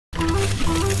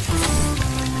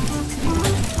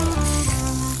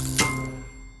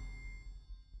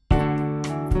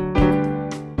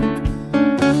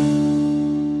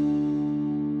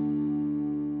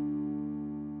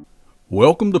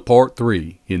Welcome to part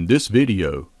 3. In this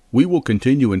video, we will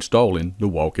continue installing the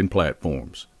walk-in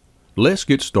platforms. Let's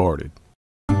get started.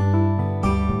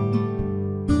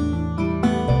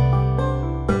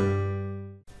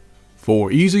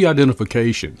 For easy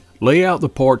identification, lay out the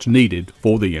parts needed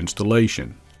for the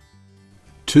installation.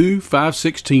 2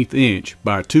 5/16 inch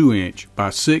by 2 inch by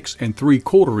 6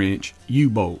 3/4 inch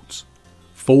U-bolts,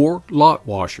 4 lock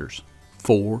washers,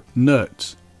 4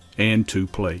 nuts, and 2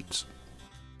 plates.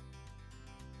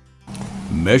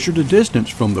 Measure the distance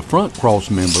from the front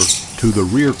cross member to the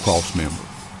rear cross member.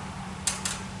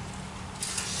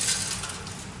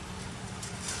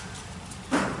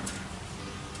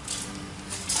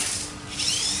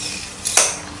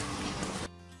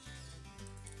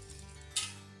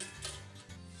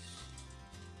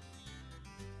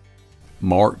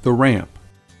 Mark the ramp.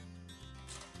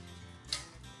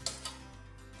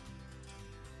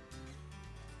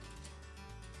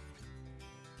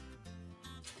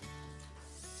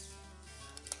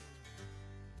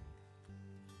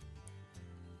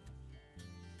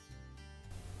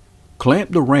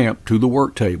 Clamp the ramp to the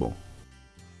work table.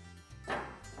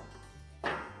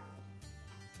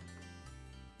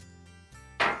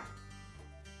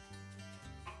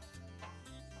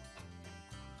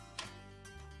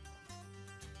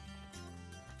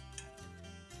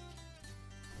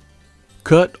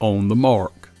 Cut on the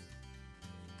mark.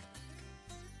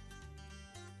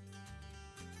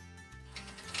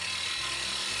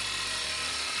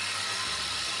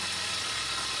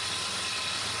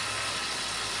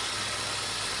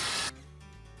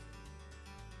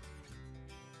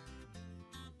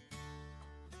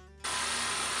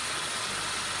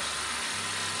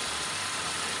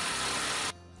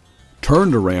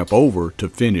 Turn the ramp over to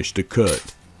finish the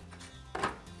cut.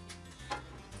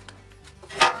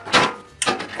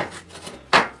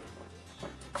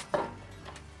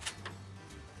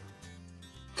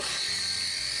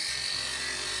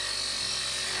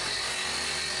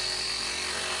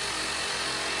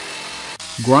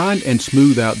 Grind and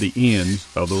smooth out the ends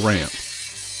of the ramp.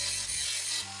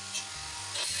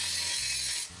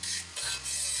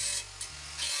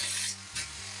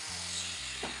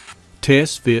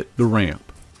 Test fit the ramp.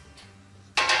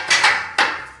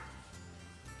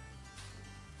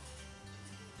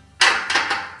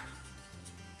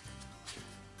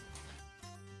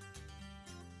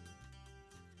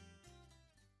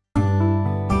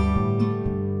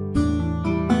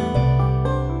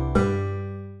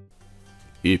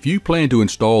 If you plan to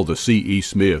install the C.E.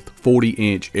 Smith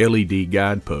 40-inch LED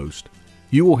guidepost,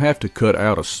 you will have to cut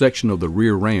out a section of the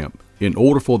rear ramp in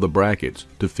order for the brackets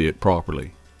to fit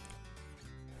properly.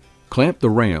 Clamp the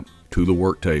ramp to the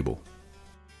work table.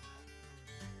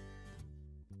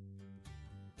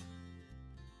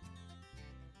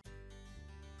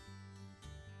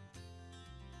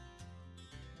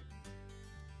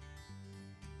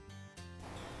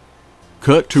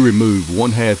 Cut to remove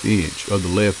 1/2 inch of the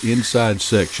left inside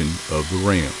section of the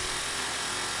ramp.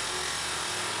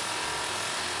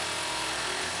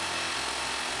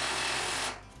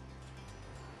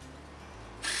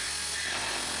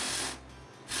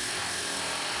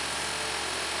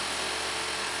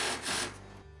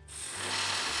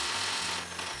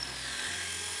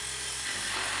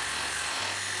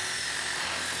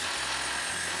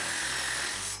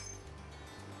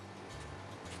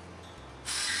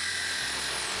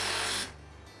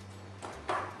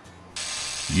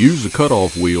 Use the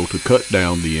cutoff wheel to cut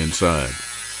down the inside.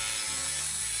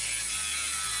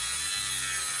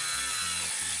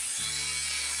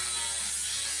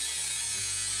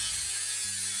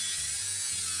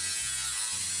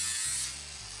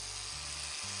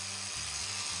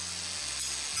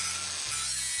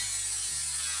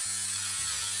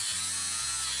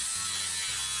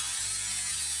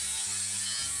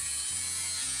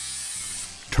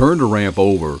 Turn the ramp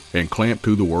over and clamp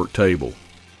to the work table.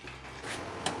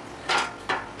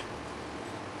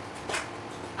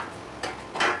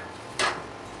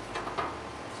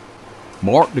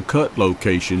 Mark the cut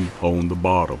location on the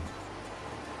bottom.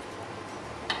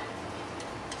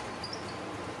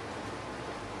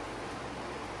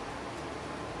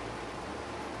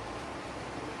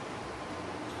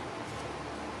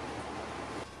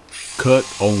 Cut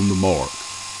on the mark.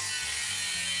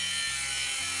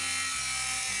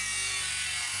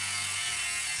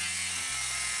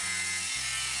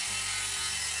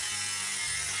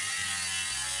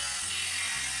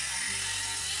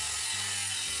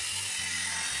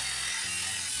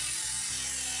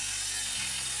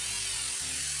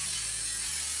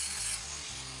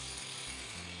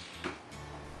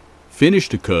 Finish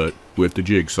the cut with the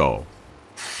jigsaw.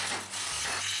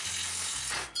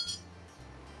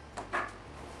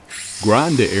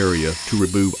 Grind the area to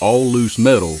remove all loose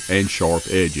metal and sharp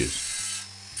edges.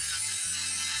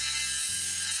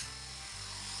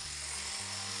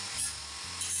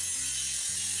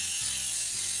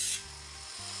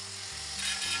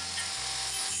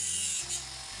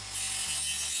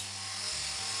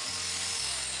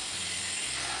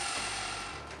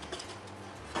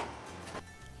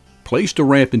 Place the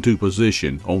ramp into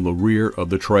position on the rear of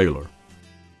the trailer.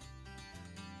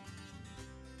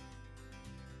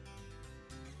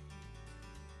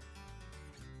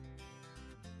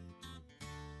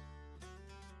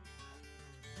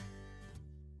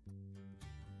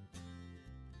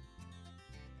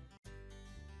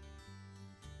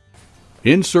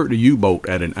 Insert the U-bolt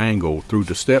at an angle through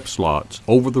the step slots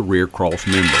over the rear cross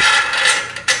member.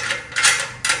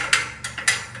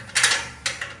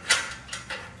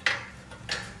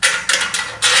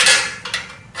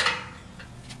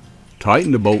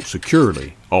 Tighten the bolt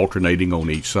securely, alternating on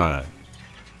each side.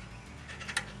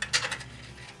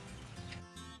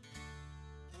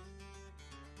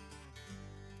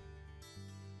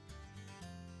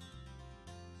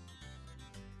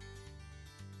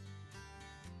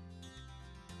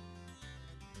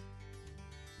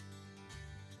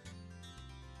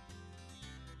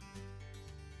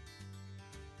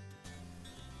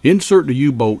 Insert the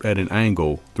U-bolt at an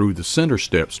angle through the center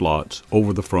step slots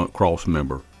over the front cross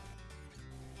member.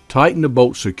 Tighten the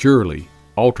bolt securely,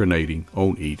 alternating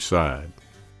on each side.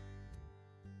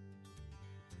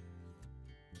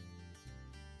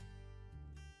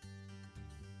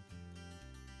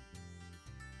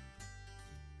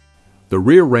 The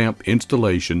rear ramp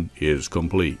installation is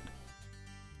complete.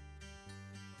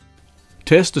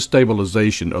 Test the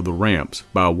stabilization of the ramps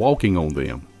by walking on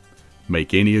them.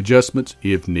 Make any adjustments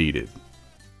if needed.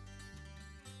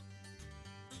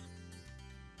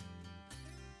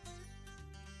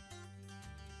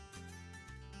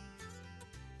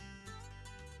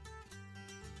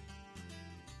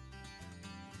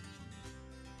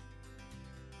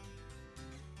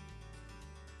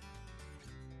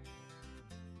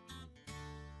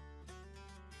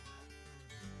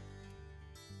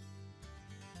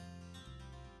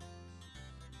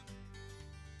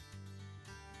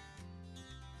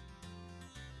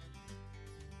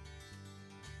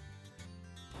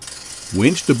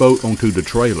 Winch the boat onto the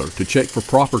trailer to check for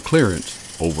proper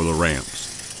clearance over the ramps.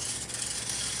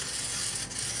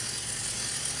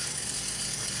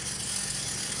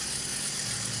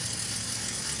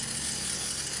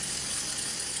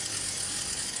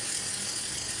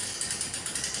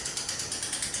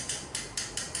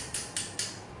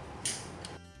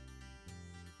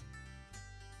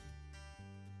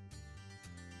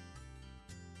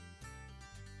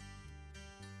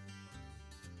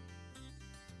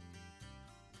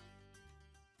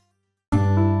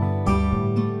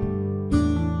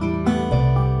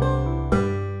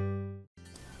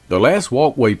 The last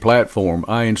walkway platform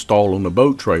I install on the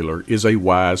boat trailer is a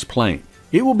Wise plank.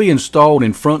 It will be installed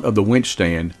in front of the winch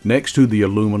stand next to the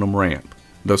aluminum ramp.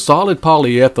 The solid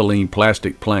polyethylene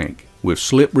plastic plank with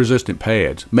slip-resistant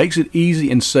pads makes it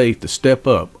easy and safe to step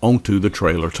up onto the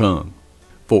trailer tongue.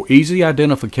 For easy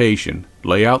identification,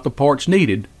 lay out the parts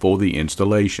needed for the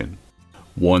installation.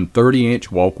 One 30-inch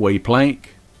walkway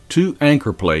plank, 2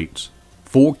 anchor plates,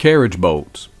 4 carriage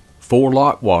bolts, 4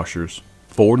 lock washers,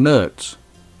 4 nuts,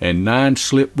 and 9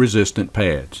 slip-resistant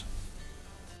pads.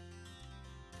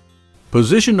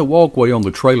 Position the walkway on the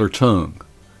trailer tongue.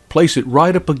 Place it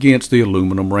right up against the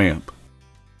aluminum ramp.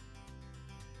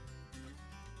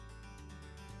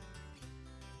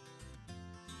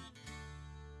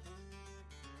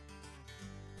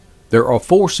 There are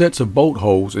 4 sets of bolt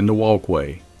holes in the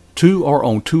walkway. 2 are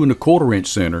on 2 1/4 inch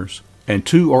centers and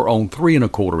 2 are on 3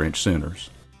 1/4 inch centers.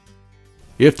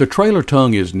 If the trailer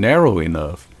tongue is narrow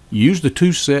enough, use the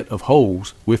 2 set of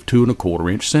holes with 2 1/4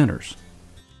 inch centers.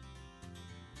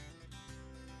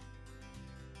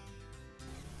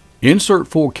 Insert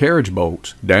 4 carriage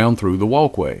bolts down through the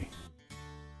walkway.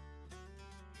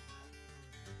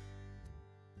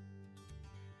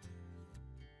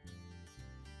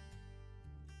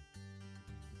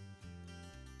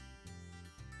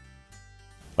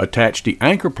 Attach the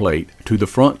anchor plate to the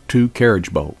front 2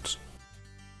 carriage bolts.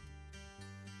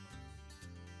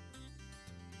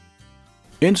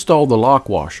 Install the lock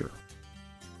washer.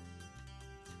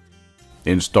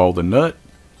 Install the nut,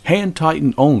 hand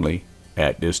tighten only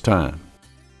at this time.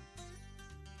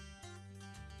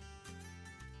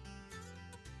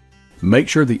 Make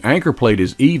sure the anchor plate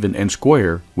is even and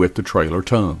square with the trailer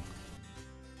tongue.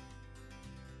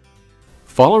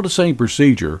 Follow the same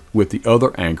procedure with the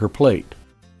other anchor plate.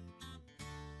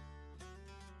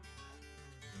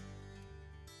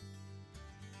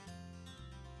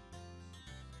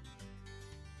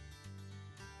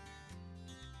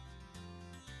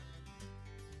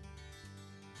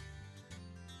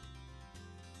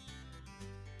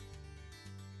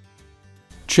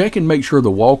 Check and make sure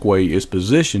the walkway is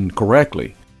positioned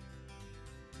correctly.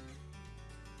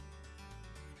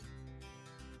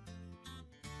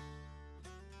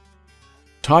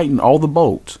 Tighten all the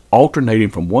bolts, alternating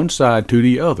from one side to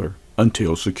the other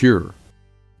until secure.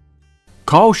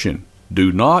 Caution: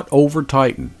 do not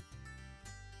over-tighten.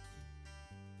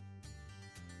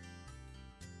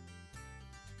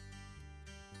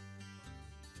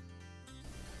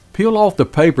 Peel off the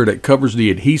paper that covers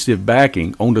the adhesive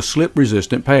backing on the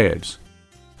slip-resistant pads.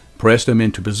 Press them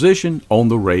into position on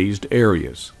the raised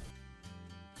areas.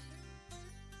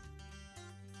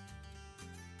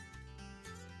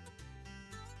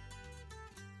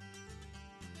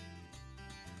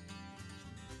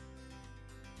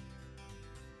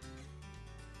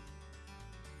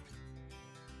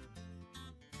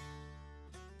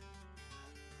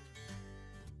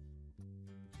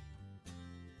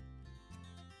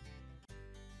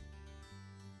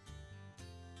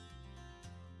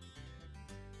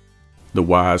 The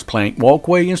Wise Plank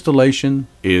walkway installation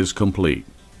is complete.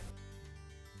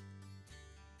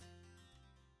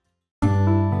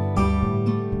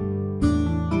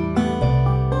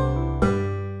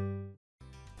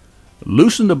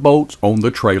 Loosen the bolts on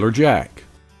the trailer jack.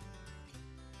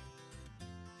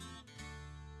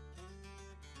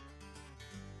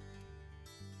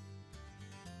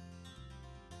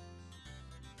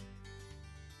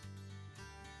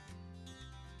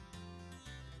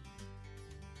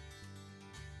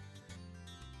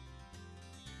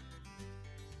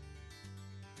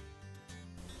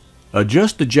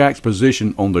 Adjust the jack's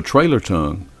position on the trailer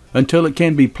tongue until it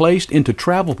can be placed into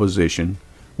travel position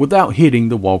without hitting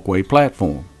the walkway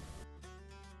platform.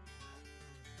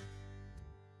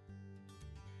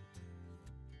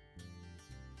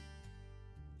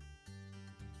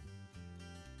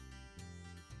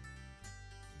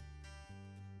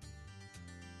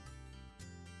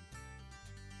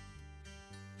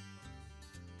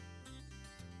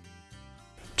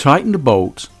 Tighten the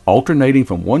bolts, alternating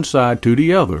from one side to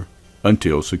the other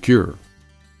until secure.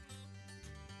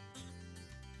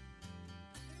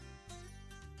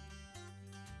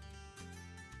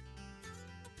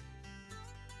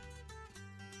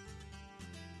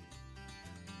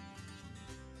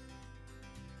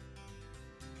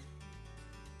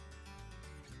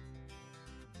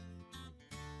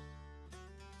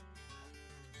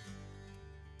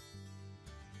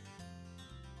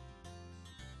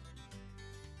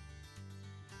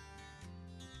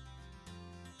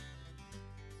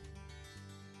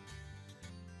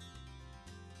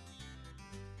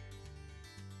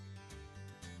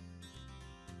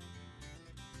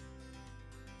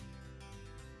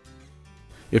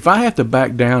 If I have to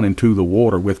back down into the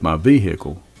water with my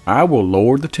vehicle, I will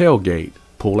lower the tailgate,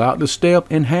 pull out the step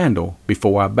and handle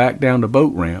before I back down the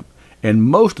boat ramp, and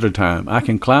most of the time I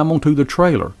can climb onto the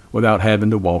trailer without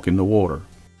having to walk in the water.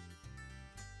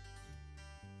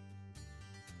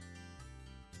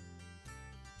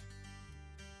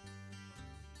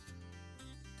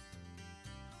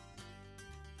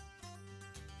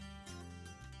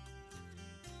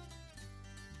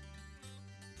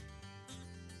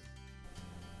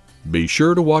 Be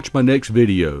sure to watch my next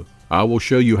video. I will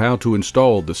show you how to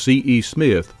install the C.E.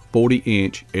 Smith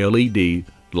 40-inch LED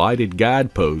lighted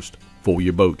guidepost for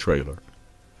your boat trailer.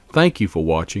 Thank you for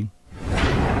watching.